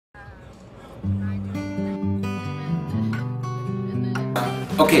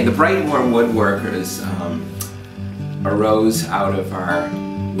Okay, the Brightmoor Woodworkers arose out of our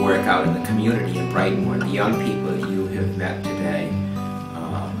work out in the community in Brightmoor. The young people that you have met today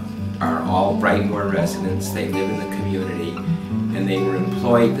are all Brightmoor residents. They live in the community, and they were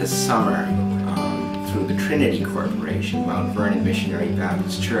employed this summer through the Trinity Corporation, Mount Vernon Missionary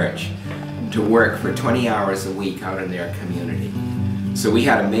Baptist Church, to work for 20 hours a week out in their community. So we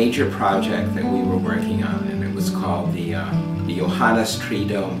had a major project that we were working on, and it was called the Johannes Tree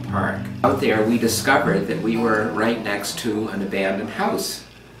Dome Park. Out there we discovered that we were right next to an abandoned house,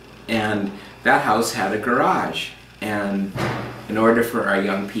 and that house had a garage. And in order for our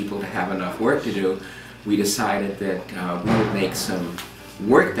young people to have enough work to do, we decided that we would make some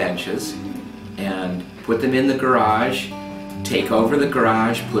workbenches and put them in the garage, take over the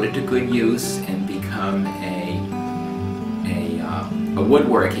garage, put it to good use, and become a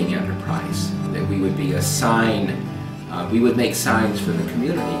woodworking enterprise. That we would be a sign, we would make signs for the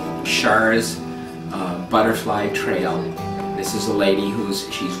community. Char's Butterfly Trail. This is a lady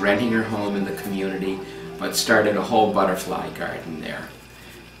she's renting her home in the community, but started a whole butterfly garden there.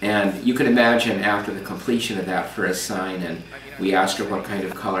 And you can imagine after the completion of that first sign, and we asked her what kind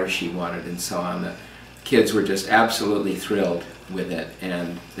of color she wanted and so on, the kids were just absolutely thrilled with it,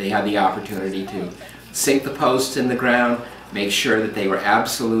 and they had the opportunity to sink the posts in the ground, make sure that they were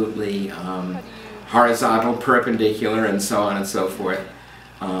absolutely horizontal, perpendicular, and so on and so forth.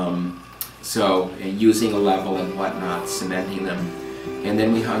 Using a level and whatnot, cementing them. And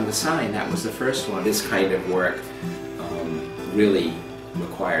then we hung the sign. That was the first one. This kind of work really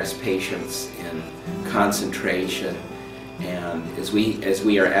requires patience and concentration, and as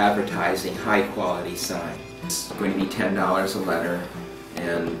we are advertising high quality sign. It's going to be $10 a letter,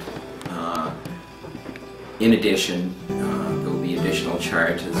 and in addition there will be additional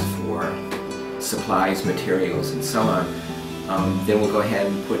charges for supplies, materials, and so on. Then we'll go ahead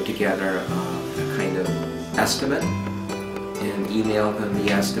and put together a kind of estimate and email them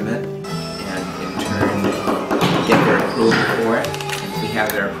the estimate, and in turn get their approval for it. And if we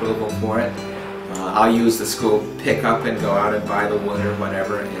have their approval for it, I'll use the school pickup and go out and buy the wood or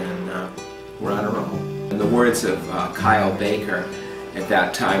whatever, and we're on a roll. In the words of Kyle Baker, at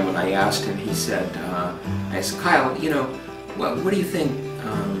that time when I asked him, he said, I said, Kyle, you know, what do you think?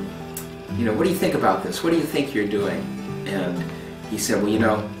 What do you think about this? What do you think you're doing? And he said, well, you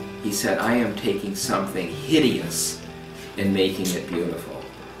know, he said, I am taking something hideous and making it beautiful.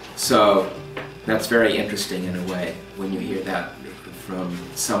 So that's very interesting in a way when you hear that from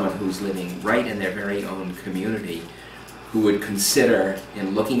someone who's living right in their very own community, who would consider,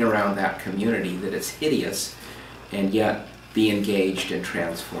 in looking around that community, that it's hideous and yet be engaged in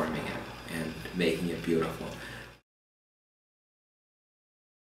transforming it and making it beautiful.